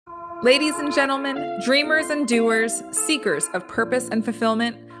Ladies and gentlemen, dreamers and doers, seekers of purpose and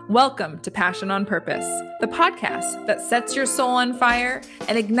fulfillment, welcome to Passion on Purpose, the podcast that sets your soul on fire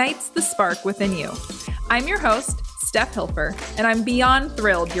and ignites the spark within you. I'm your host, Steph Hilfer, and I'm beyond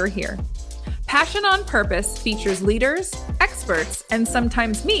thrilled you're here. Passion on Purpose features leaders, experts, and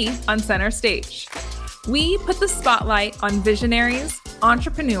sometimes me on center stage. We put the spotlight on visionaries,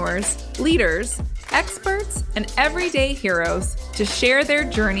 entrepreneurs, leaders, experts, and everyday heroes to share their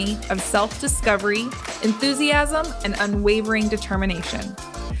journey of self-discovery, enthusiasm, and unwavering determination.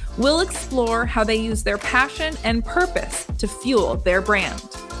 We'll explore how they use their passion and purpose to fuel their brand.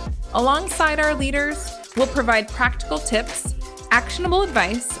 Alongside our leaders, we'll provide practical tips, actionable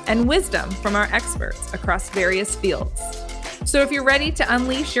advice, and wisdom from our experts across various fields. So if you're ready to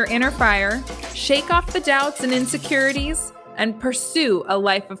unleash your inner fire, shake off the doubts and insecurities, and pursue a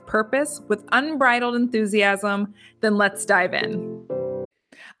life of purpose with unbridled enthusiasm, then let's dive in.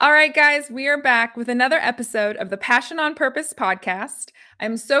 All right, guys, we are back with another episode of the Passion on Purpose podcast.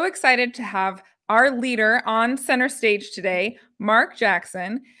 I'm so excited to have our leader on center stage today, Mark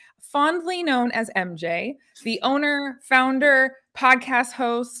Jackson, fondly known as MJ, the owner, founder, podcast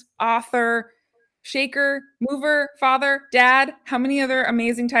host, author, shaker, mover, father, dad. How many other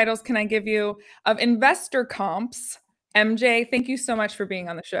amazing titles can I give you? Of Investor Comps. MJ, thank you so much for being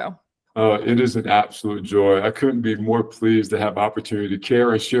on the show. It is an absolute joy. I couldn't be more pleased to have opportunity to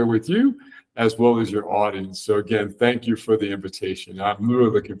care and share with you as well as your audience. So again, thank you for the invitation. I'm really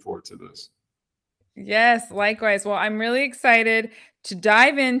looking forward to this. Yes, likewise. Well, I'm really excited to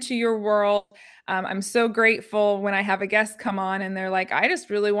dive into your world. I'm so grateful when I have a guest come on and they're like, I just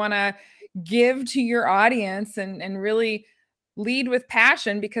really want to give to your audience and really lead with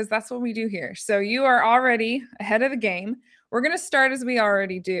passion, because that's what we do here. So you are already ahead of the game. We're going to start as we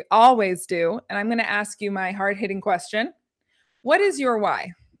always do. And I'm going to ask you my hard-hitting question. What is your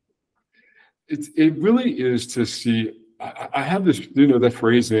why? It really is to see, I have this, the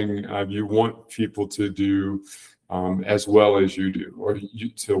phrasing, you want people to do as well as you do, or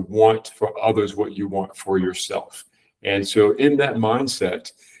to want for others what you want for yourself. And so in that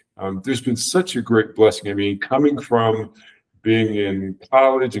mindset, there's been such a great blessing. I mean, coming from being in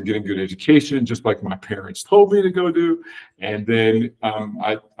college and getting good education, just like my parents told me to go do. And then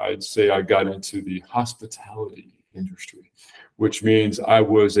I'd say I got into the hospitality industry, which means I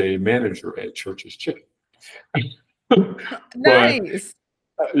was a manager at Church's Chicken. Nice.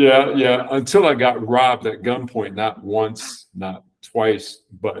 Yeah. Until I got robbed at gunpoint, not once, not twice,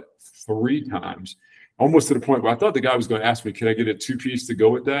 but 3 times. Almost to the point where I thought the guy was going to ask me, can I get a 2-piece to go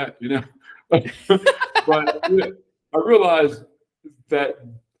with that? But I realized that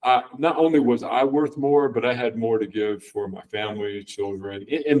not only was I worth more, but I had more to give for my family, children,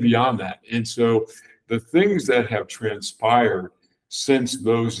 and beyond that. And so the things that have transpired since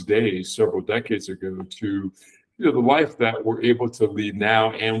those days, several decades ago, to the life that we're able to lead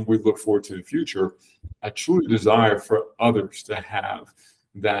now and we look forward to the future, I truly desire for others to have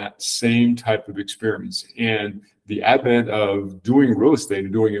that same type of experience. And the advent of doing real estate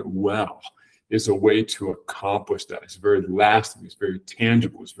and doing it well is a way to accomplish that. It's very lasting, it's very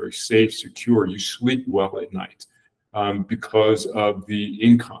tangible, it's very safe, secure. You sleep well at night because of the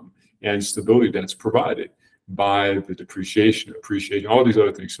income and stability that's provided by the depreciation, appreciation, all these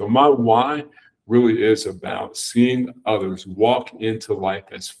other things. So my why really is about seeing others walk into life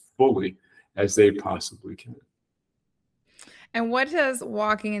as fully as they possibly can. And what does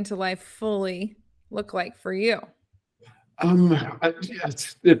walking into life fully look like for you?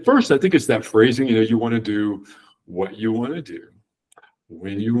 At first, I think it's that phrasing, you want to do what you want to do,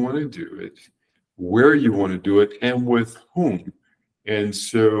 when you want to do it, where you want to do it, and with whom. And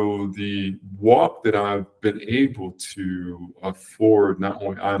so the walk that I've been able to afford, not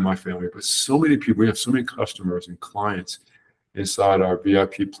only I and my family, but so many people, we have so many customers and clients inside our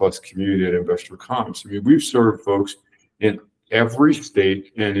VIP Plus community at Investor Comps. I mean, we've served folks in every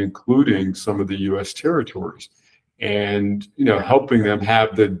state and including some of the U.S. territories. And, helping them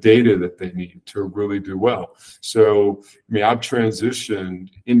have the data that they need to really do well. So, I've transitioned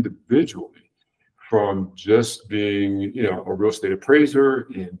individually from just being, a real estate appraiser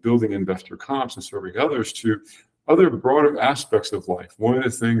and building Investor Comps and serving others to other broader aspects of life. One of the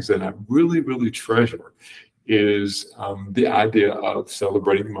things that I really, really treasure is the idea of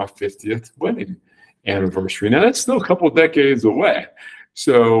celebrating my 50th wedding anniversary. Now, that's still a couple of decades away.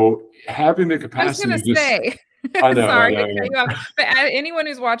 So having the capacity to just... I know. Sorry to cut you off. But anyone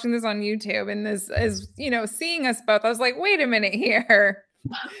who's watching this on YouTube and this is, seeing us both, I was like, wait a minute here.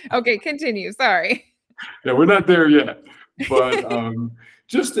 Okay, continue. Sorry. Yeah, we're not there yet. But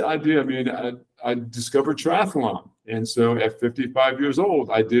just the idea, I discovered triathlon. And so at 55 years old,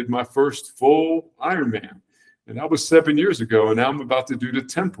 I did my first full Ironman. And that was 7 years ago. And now I'm about to do the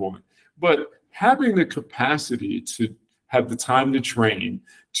 10th one. But having the capacity to have the time to train,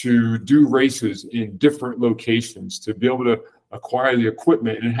 to do races in different locations, to be able to acquire the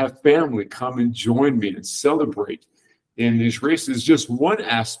equipment and have family come and join me and celebrate in these races, just one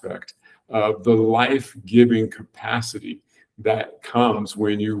aspect of the life-giving capacity that comes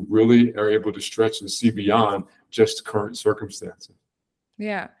when you really are able to stretch and see beyond just current circumstances.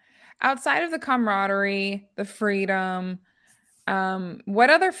 Yeah. Outside of the camaraderie, the freedom, what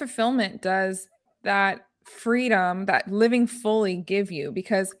other fulfillment does that freedom, that living fully give you?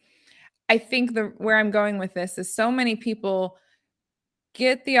 Because I think where I'm going with this is so many people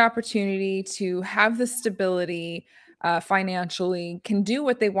get the opportunity to have the stability financially, can do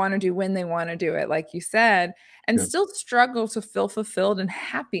what they want to do when they want to do it, like you said, and still struggle to feel fulfilled and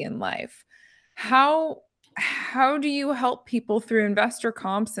happy in life. How do you help people through investor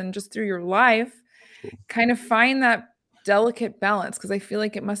comps and just through your life kind of find that delicate balance? Because I feel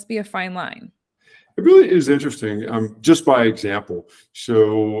like it must be a fine line. It really is interesting, just by example.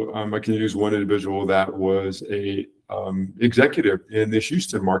 So I can use one individual that was a executive in this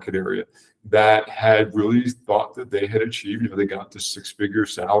Houston market area that had really thought that they had achieved, they got the 6-figure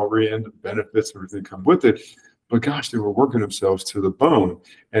salary and the benefits, everything come with it. But gosh, they were working themselves to the bone.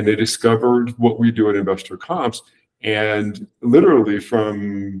 And they discovered what we do at Investor Comps. And literally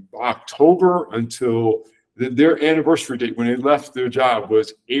from October until their anniversary date when they left their job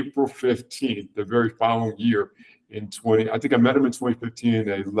was April 15th, the very following year I think I met them in 2015.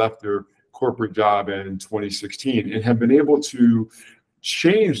 They left their corporate job in 2016 and have been able to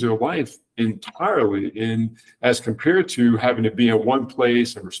change their life entirely as compared to having to be in one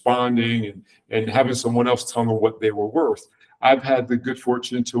place and responding and having someone else tell them what they were worth. I've had the good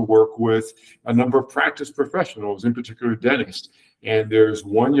fortune to work with a number of practice professionals, in particular dentists. And there's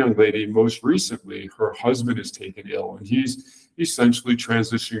one young lady, most recently, her husband is taken ill, and he's essentially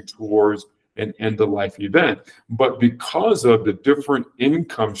transitioning towards an end-of-life event. But because of the different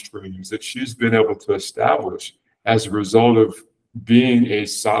income streams that she's been able to establish as a result of being a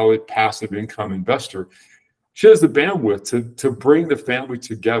solid passive income investor, she has the bandwidth to bring the family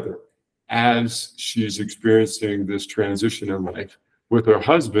together as she's experiencing this transition in life with her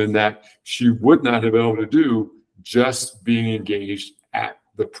husband that she would not have been able to do just being engaged at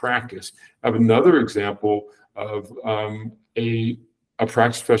the practice. I have another example of a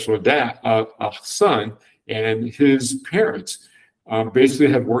practice professional dad, a son, and his parents basically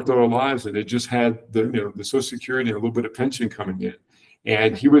had worked all their lives, and they just had the Social Security and a little bit of pension coming in.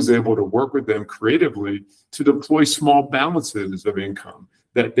 And he was able to work with them creatively to deploy small balances of income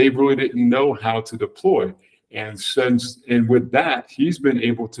that they really didn't know how to deploy. And with that, he's been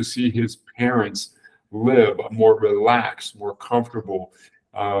able to see his parents live a more relaxed, more comfortable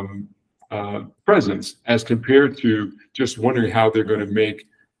presence as compared to just wondering how they're going to make,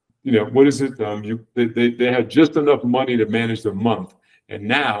 what is it? They had just enough money to manage the month, and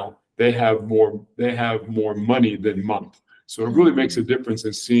now they have more money than month. So it really makes a difference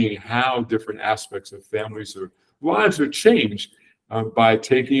in seeing how different aspects of families or lives are changed by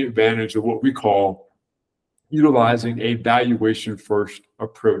taking advantage of what we call utilizing a valuation first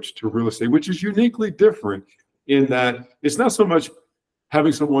approach to real estate, which is uniquely different in that it's not so much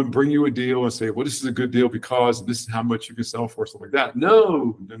having someone bring you a deal and say, well, this is a good deal because this is how much you can sell for, something like that.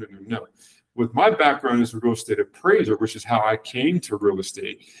 No. With my background as a real estate appraiser, which is how I came to real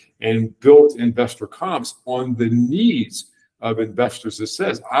estate and built Investor Comps on the needs of investors that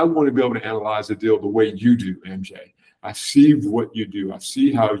says, I want to be able to analyze a deal the way you do, MJ. I see what you do. I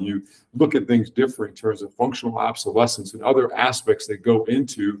see how you look at things different in terms of functional obsolescence and other aspects that go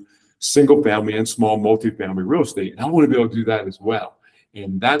into single family and small multifamily real estate. And I want to be able to do that as well.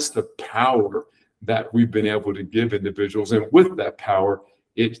 And that's the power that we've been able to give individuals. And with that power,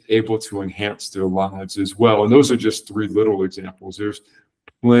 it's able to enhance their lives as well. And those are just 3 little examples. There's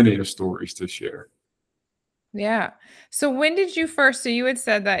plenty of stories to share. Yeah. So when did you first, so you had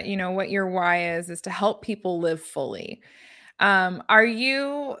said that, what your why is to help people live fully.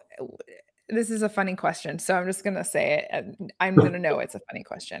 This is a funny question, so I'm just going to say it, and I'm going to know it's a funny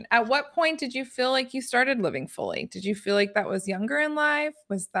question. At what point did you feel like you started living fully? Did you feel like that was younger in life?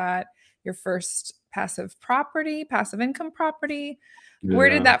 Was that your first passive income property? Yeah. Where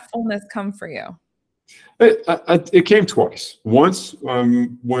did that fullness come for you? It came twice. Once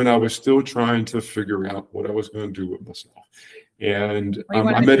when I was still trying to figure out what I was going to do with myself. And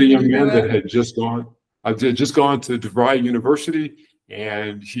I met a young man that had just gone to DeVry University,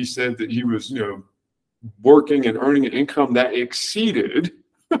 and he said that he was, working and earning an income that exceeded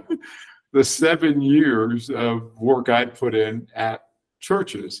the 7 years of work I put in at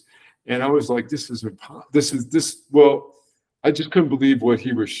churches. And I was like, this is well, I just couldn't believe what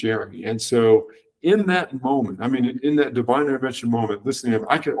he was sharing. And so in that moment, I mean, in that divine intervention moment, listening to him,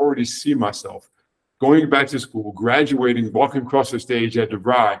 I could already see myself going back to school, graduating, walking across the stage at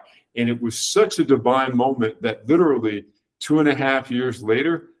DeVry. And it was such a divine moment that literally 2.5 years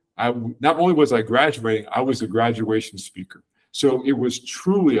later, not only was I graduating, I was a graduation speaker. So it was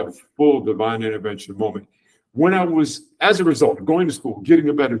truly a full divine intervention moment. When I was, as a result of going to school, getting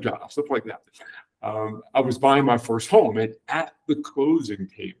a better job, stuff like that, I was buying my first home. And at the closing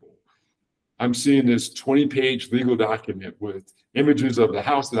table, I'm seeing this 20-page legal document with images of the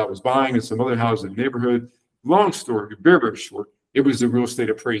house that I was buying and some other houses in the neighborhood. Long story, very, very short. It was the real estate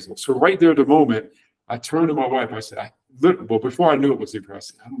appraisal. So right there at the moment, I turned to my wife. I said, well, before I knew it was the appraisal, I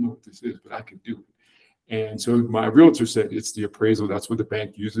said, I don't know what this is, but I can do it. And so my realtor said, it's the appraisal. That's what the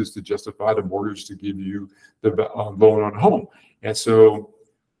bank uses to justify the mortgage to give you the loan on a home. And so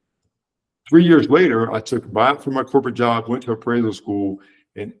 3 years later, I took a buyout from my corporate job, went to appraisal school,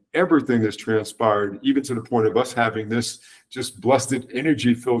 and everything that's transpired, even to the point of us having this just blessed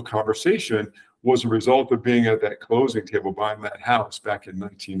energy-filled conversation, was a result of being at that closing table buying that house back in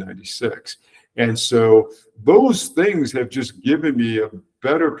 1996. And so those things have just given me a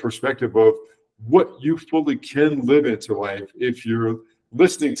better perspective of what you fully can live into life if you're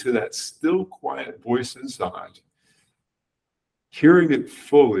listening to that still quiet voice inside, hearing it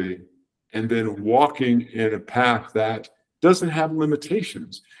fully, and then walking in a path that doesn't have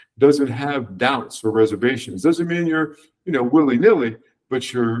limitations, doesn't have doubts or reservations. Doesn't mean you're, willy-nilly,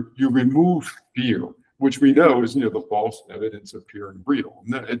 but you remove fear, which we know is, the false evidence appearing real.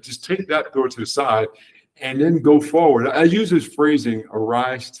 And just take that, throw it to the side, and then go forward. I use this phrasing,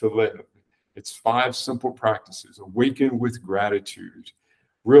 arise to live. It's 5 simple practices. Awaken with gratitude.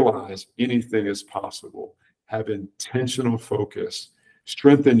 Realize anything is possible. Have intentional focus.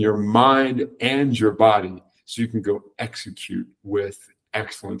 Strengthen your mind and your body so you can go execute with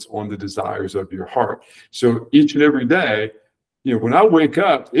excellence on the desires of your heart. So each and every day, when I wake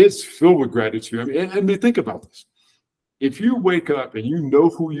up, it's filled with gratitude. I mean, think about this. If you wake up and you know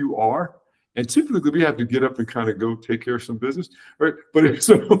who you are, and typically we have to get up and kind of go take care of some business, right? But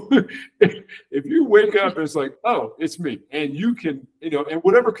if you wake up and it's like, oh, it's me, and you can, in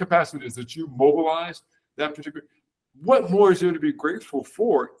whatever capacity it is that you mobilize that particular, what more is there to be grateful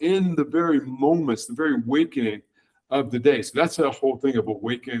for in the very moments, the very awakening of the day? So that's the whole thing of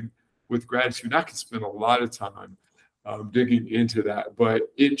awaken with gratitude. I could spend a lot of time digging into that, but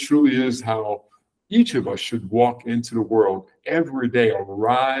it truly is how each of us should walk into the world every day,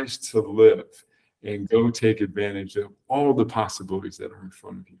 arise to live, and go take advantage of all the possibilities that are in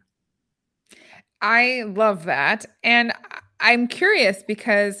front of you. I love that. And I'm curious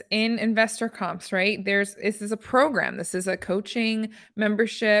because in Investor Comps, right, this is a program. This is a coaching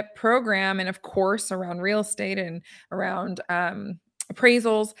membership program. And of course, around real estate and around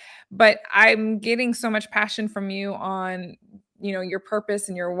appraisals. But I'm getting so much passion from you on, your purpose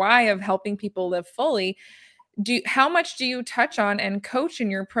and your why of helping people live fully. How much do you touch on and coach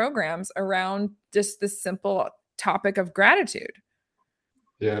in your programs around just this simple topic of gratitude?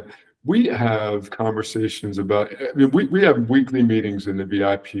 Yeah. We have conversations about, we have weekly meetings in the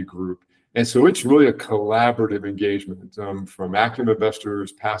VIP group. And so it's really a collaborative engagement from active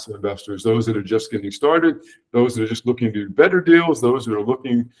investors, passive investors, those that are just getting started, those that are just looking to do better deals, those that are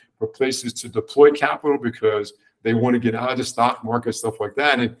looking for places to deploy capital because they want to get out of the stock market, stuff like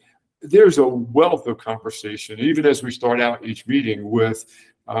that. And there's a wealth of conversation, even as we start out each meeting with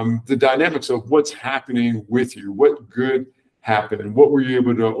the dynamics of what's happening with you, what good happened and what were you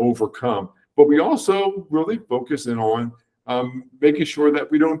able to overcome. But we also really focus in on making sure that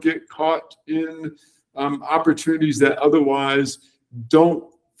we don't get caught in opportunities that otherwise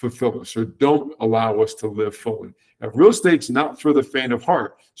don't fulfill us or don't allow us to live fully. Now, real estate's not for the faint of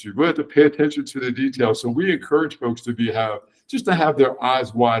heart, so you really have to pay attention to the details. So we encourage folks to have their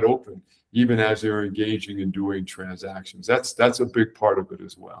eyes wide open, even as they're engaging in doing transactions. That's a big part of it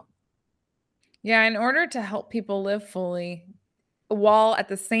as well. Yeah, in order to help people live fully, while at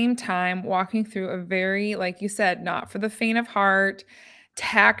the same time walking through a very, like you said, not for the faint of heart,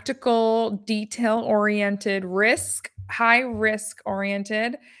 tactical, detail-oriented, high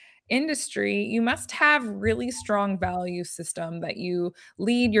risk-oriented industry, you must have really strong value system that you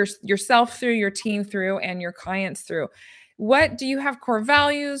lead yourself through, your team through, and your clients through. What do you have core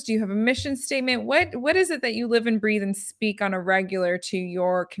values? Do you have a mission statement? What is it that you live and breathe and speak on a regular to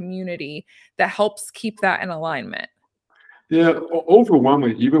your community that helps keep that in alignment? Yeah,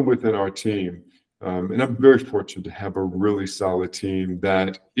 overwhelmingly, even within our team, And I'm very fortunate to have a really solid team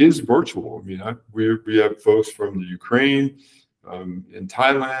that is virtual. I mean, we have folks from the Ukraine, in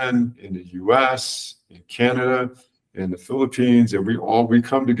Thailand, in the US, in Canada, in the Philippines, and we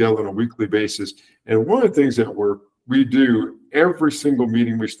come together on a weekly basis. And one of the things that we do every single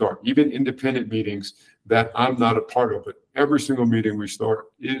meeting we start, even independent meetings that I'm not a part of, but every single meeting we start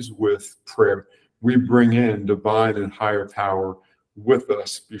is with prayer. We bring in divine and higher power with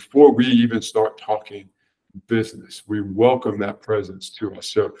us before we even start talking business. We welcome that presence to us.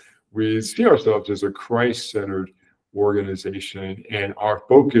 So we see ourselves as a Christ-centered organization, and our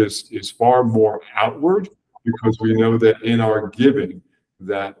focus is far more outward because we know that in our giving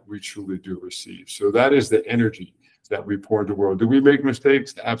that we truly do receive. So that is the energy that we pour into the world. Do we make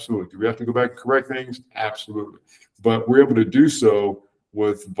mistakes? Absolutely. Do we have to go back and correct things? Absolutely. But we're able to do so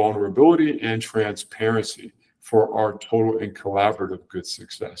with vulnerability and transparency for our total and collaborative good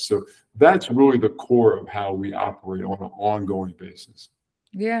success. So that's really the core of how we operate on an ongoing basis.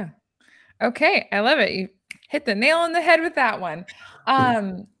 Yeah. Okay. I love it. You hit the nail on the head with that one.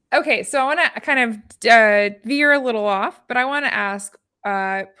 Okay. So I want to kind of veer a little off, but I want to ask,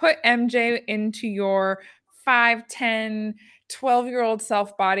 put MJ into your 5, 10, 12-year-old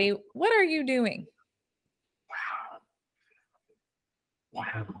self body. What are you doing?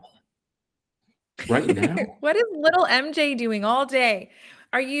 Wow. Right now? What is little MJ doing all day?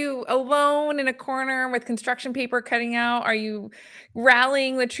 Are you alone in a corner with construction paper cutting out? Are you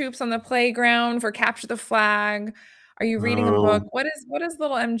rallying the troops on the playground for capture the flag? Are you reading a book? What does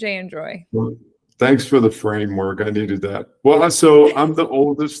little MJ enjoy? Well, thanks for the framework. I needed that. Well, so I'm the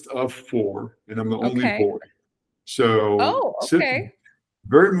oldest of 4, and I'm the only boy. So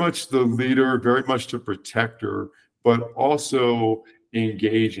very much the leader, very much the protector, but also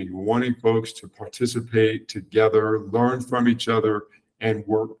engaging, wanting folks to participate together, learn from each other, and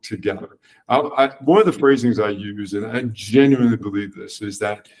work together. One of the phrasings I use, and I genuinely believe this, is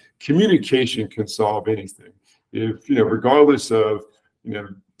that communication can solve anything. If, regardless of,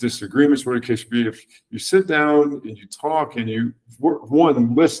 disagreements, whatever the case be, if you sit down and you talk and you,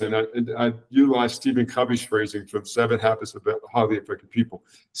 one, listen. I utilize Stephen Covey's phrasing from 7 Habits of Highly Effective People.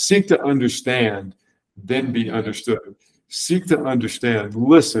 Seek to understand, then be understood. Seek to understand,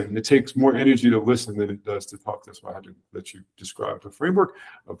 listen. It takes more energy to listen than it does to talk. That's why I had to let you describe the framework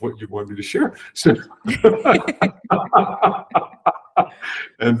of what you wanted me to share. So,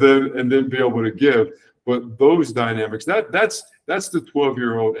 and then be able to give. But those dynamics, that's the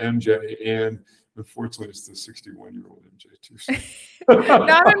 12-year-old MJ, and unfortunately, it's the 61-year-old MJ too. So.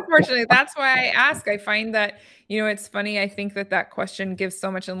 Not unfortunately. That's why I ask. I find that, it's funny. I think that question gives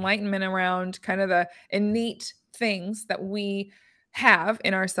so much enlightenment around kind of the innate things that we have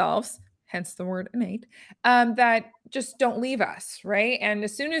in ourselves, hence the word innate, that just don't leave us, right? And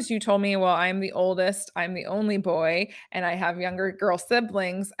as soon as you told me, well, I'm the oldest, I'm the only boy, and I have younger girl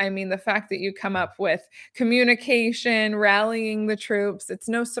siblings, I mean, the fact that you come up with communication, rallying the troops, it's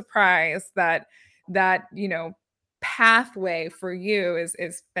no surprise that pathway for you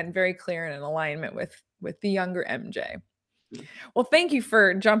is been very clear and in alignment with the younger MJ. Well, thank you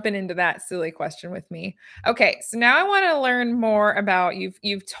for jumping into that silly question with me. Okay, so now I want to learn more about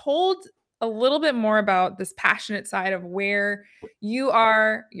you've told a little bit more about this passionate side of where you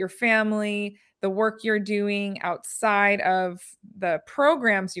are, your family, the work you're doing outside of the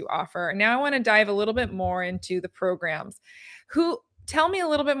programs you offer. Now I want to dive a little bit more into the programs. Tell me a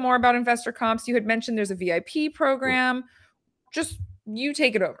little bit more about Investor Comps. You had mentioned there's a VIP program. Just you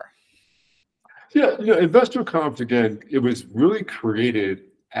take it over. Yeah, Investor Comps, again, it was really created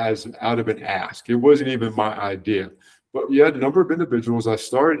as out of an ask. It wasn't even my idea. But you had a number of individuals. I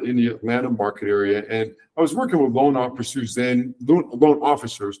started in the Atlanta market area, and I was working with loan officers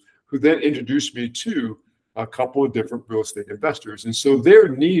who then introduced me to a couple of different real estate investors. And so their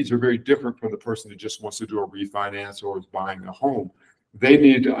needs are very different from the person who just wants to do a refinance or is buying a home. They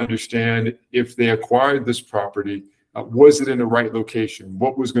need to understand if they acquired this property, was it in the right location?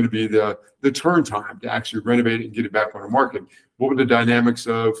 What was going to be the turn time to actually renovate it and get it back on the market? What were the dynamics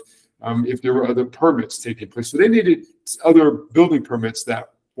of if there were other permits taking place? So they needed other building permits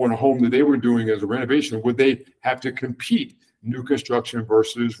that on a home that they were doing as a renovation, would they have to compete new construction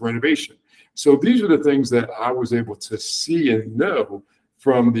versus renovation? So these are the things that I was able to see and know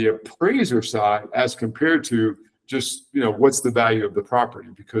from the appraiser side as compared to just, what's the value of the property?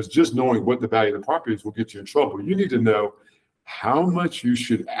 Because just knowing what the value of the property is will get you in trouble. You need to know how much you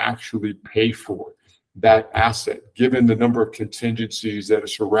should actually pay for that asset, given the number of contingencies that are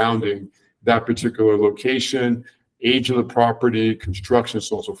surrounding that particular location, age of the property, construction,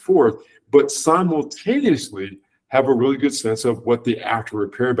 so on and so forth. But simultaneously, have a really good sense of what the after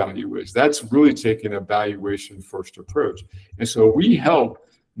repair value is. That's really taking a valuation first approach. And so we help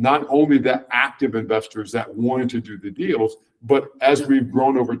not only the active investors that wanted to do the deals, but as we've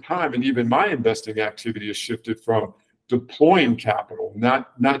grown over time, and even my investing activity has shifted from deploying capital,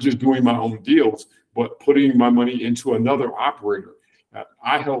 not just doing my own deals, but putting my money into another operator.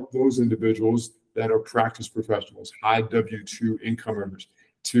 I help those individuals that are practice professionals, high W-2 income earners,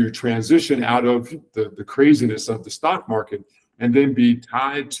 to transition out of the craziness of the stock market and then be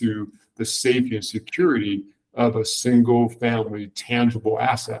tied to the safety and security of a single family tangible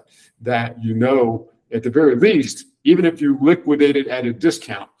asset that, at the very least, even if you liquidate it at a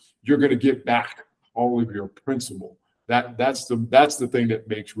discount, you're going to get back all of your principal. That's the thing that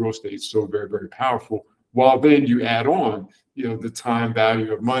makes real estate so very, very powerful. While then you add on, the time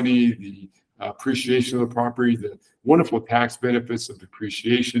value of money, the appreciation of the property, the wonderful tax benefits of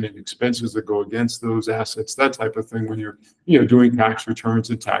depreciation and expenses that go against those assets, that type of thing when you're doing tax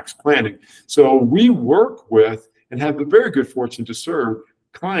returns and tax planning. So we work with and have the very good fortune to serve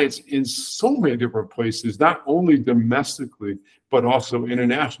clients in so many different places, not only domestically, but also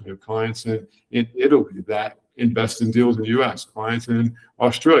internationally. Clients in Italy that invest in deals in the U.S., clients in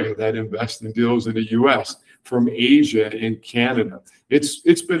Australia that invest in deals in the U.S., from Asia and Canada.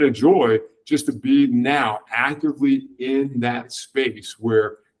 It's been a joy just to be now actively in that space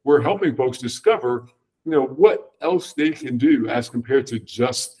where we're helping folks discover, what else they can do as compared to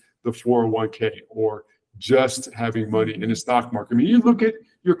just the 401k or just having money in the stock market. I mean, you look at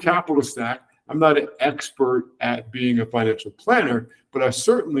your capital stack. I'm not an expert at being a financial planner, but I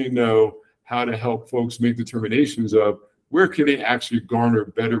certainly know how to help folks make determinations of where can they actually garner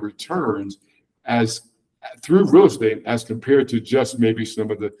better returns through real estate as compared to just maybe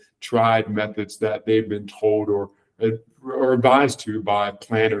some of the tried methods that they've been told or advised to by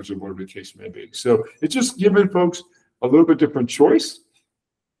planners or whatever the case may be. So it's just giving folks a little bit different choice,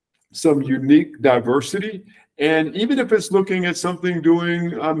 some unique diversity, and even if it's looking at something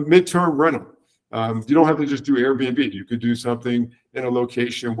doing midterm rental, you don't have to just do Airbnb. You could do something in a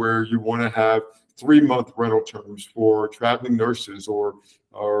location where you want to have 3-month rental terms for traveling nurses or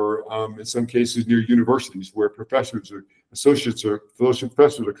in some cases near universities where professors or associates or fellowship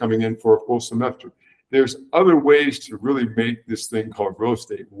professors are coming in for a full semester. There's other ways to really make this thing called real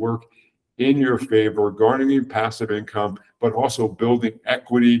estate work in your favor, garnering passive income, but also building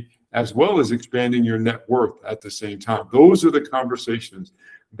equity as well as expanding your net worth at the same time. Those are the conversations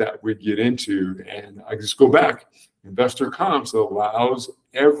that we get into. And I just go back. Investor Comps allows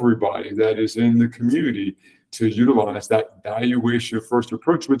everybody that is in the community to utilize that valuation first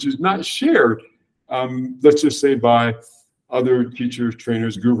approach, which is not shared, let's just say, by other teachers,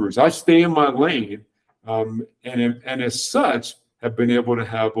 trainers, gurus. I stay in my lane, and as such, have been able to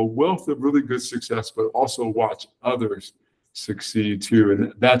have a wealth of really good success, but also watch others succeed too.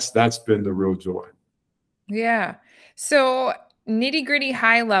 And that's been the real joy. Yeah. So nitty-gritty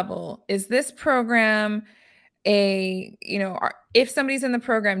high level, is this program if somebody's in the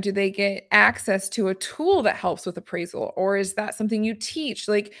program, do they get access to a tool that helps with appraisal, or is that something you teach?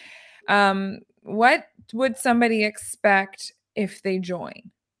 Like, what would somebody expect if they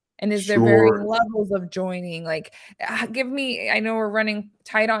join? And is there varying levels of joining? Like, I know we're running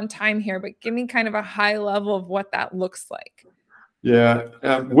tight on time here, but give me kind of a high level of what that looks like. Yeah.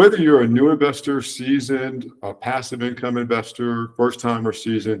 Whether you're a new investor, seasoned, a passive income investor, first time or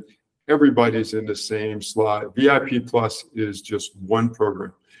seasoned, everybody's in the same slot. VIP Plus is just one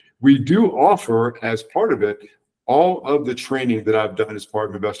program. We do offer, as part of it, all of the training that I've done as part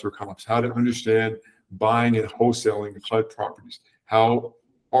of Investor Comps, how to understand buying and wholesaling HUD properties, how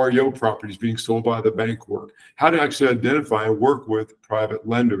REO properties being sold by the bank work, how to actually identify and work with private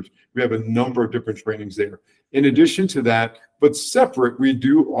lenders. We have a number of different trainings there. In addition to that, but separate, we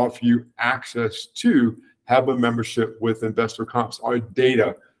do offer you access to have a membership with Investor Comps, our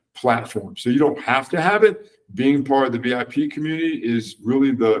data platform. So you don't have to have it. Being part of the VIP community is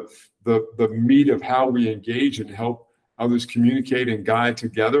really the meat of how we engage and help others communicate and guide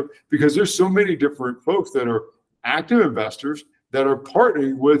together, because there's so many different folks that are active investors that are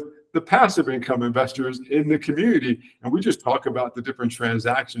partnering with the passive income investors in the community. And we just talk about the different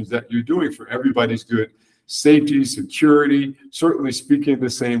transactions that you're doing for everybody's good. Safety, security, certainly speaking the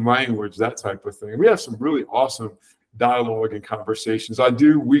same language, that type of thing. We have some really awesome dialogue and conversations. I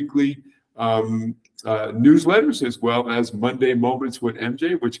do weekly newsletters as well as Monday Moments with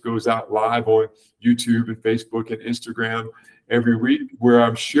MJ, which goes out live on YouTube and Facebook and Instagram every week, where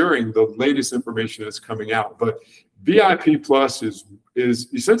I'm sharing the latest information that's coming out. But VIP Plus is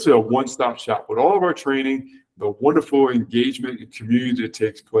essentially a one-stop shop with all of our training, the wonderful engagement and community that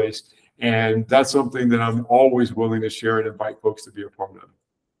takes place. And that's something that I'm always willing to share and invite folks to be a part of.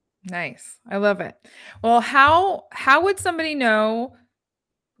 Nice. I love it. Well, how would somebody know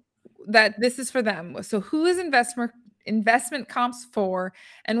that this is for them? So who is investment comps for,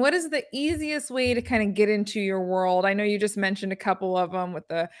 and what is the easiest way to kind of get into your world? I know you just mentioned a couple of them with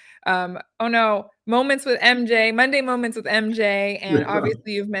the moments with MJ, Monday Moments with MJ, and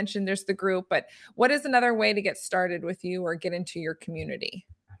obviously you've mentioned there's the group, but what is another way to get started with you or get into your community?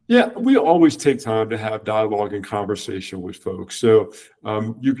 Yeah, we always take time to have dialogue and conversation with folks. So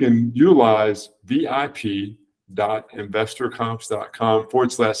you can utilize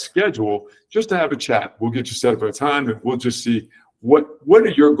VIP.investorcomps.com/schedule just to have a chat. We'll get you set up a time and we'll just see what are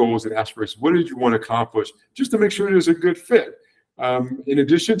your goals and aspirations? What did you want to accomplish? Just to make sure there's a good fit. In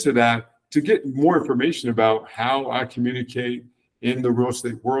addition to that, to get more information about how I communicate in the real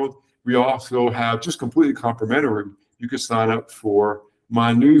estate world, we also have just completely complimentary. You can sign up for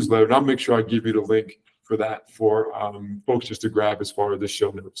my newsletter, and I'll make sure I give you the link for that for folks just to grab as far as the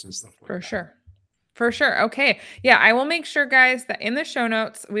show notes and stuff like that. For sure. Okay. Yeah, I will make sure, guys, that in the show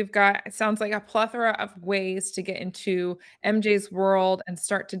notes, we've got, it sounds like a plethora of ways to get into MJ's world and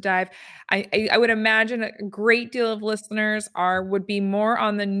start to dive. I would imagine a great deal of listeners would be more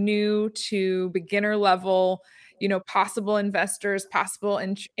on the new to beginner level, possible investors, possible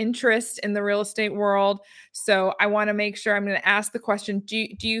interest in the real estate world. So I want to make sure I'm going to ask the question, do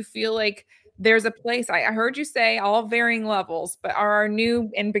you feel like there's a place, I heard you say all varying levels, but are our new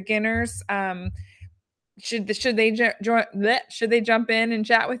and beginners, should they jump in and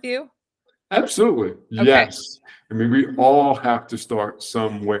chat with you? Absolutely. Okay. Yes. I mean, we all have to start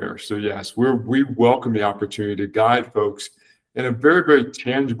somewhere. So yes, we welcome the opportunity to guide folks in a very, very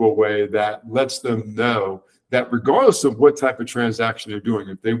tangible way that lets them know that regardless of what type of transaction they're doing,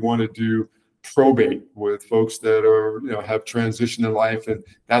 if they want to do probate with folks that are, have transitioned in life and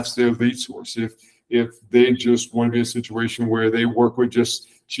that's their lead source. If they just want to be in a situation where they work with just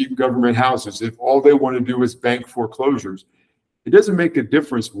cheap government houses, if all they want to do is bank foreclosures, it doesn't make a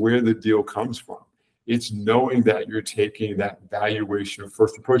difference where the deal comes from. It's knowing that you're taking that valuation of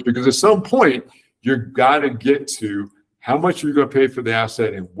first approach, because at some point you've got to get to how much you're going to pay for the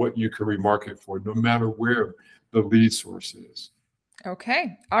asset and what you can remarket for, no matter where the lead source is.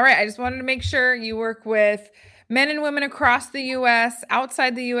 Okay. All right. I just wanted to make sure you work with men and women across the U.S.,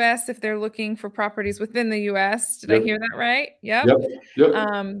 outside the U.S., if they're looking for properties within the U.S. Did I hear that right? Yep.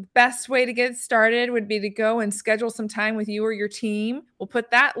 Best way to get started would be to go and schedule some time with you or your team. We'll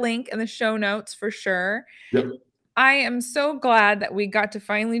put that link in the show notes for sure. Yep. I am so glad that we got to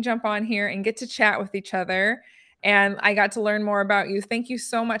finally jump on here and get to chat with each other. And I got to learn more about you. Thank you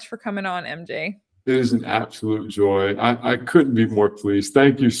so much for coming on, MJ. It is an absolute joy. I couldn't be more pleased.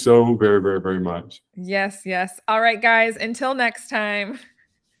 Thank you so very, very, very much. Yes, yes. All right, guys. Until next time.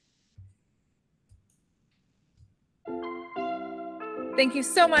 Thank you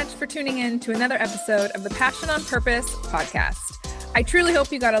so much for tuning in to another episode of the Passion on Purpose podcast. I truly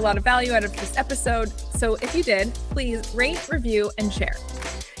hope you got a lot of value out of this episode. So if you did, please rate, review, and share.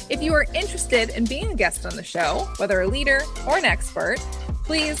 If you are interested in being a guest on the show, whether a leader or an expert,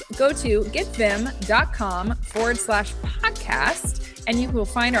 please go to getvim.com/podcast and you will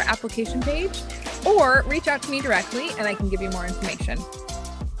find our application page, or reach out to me directly and I can give you more information.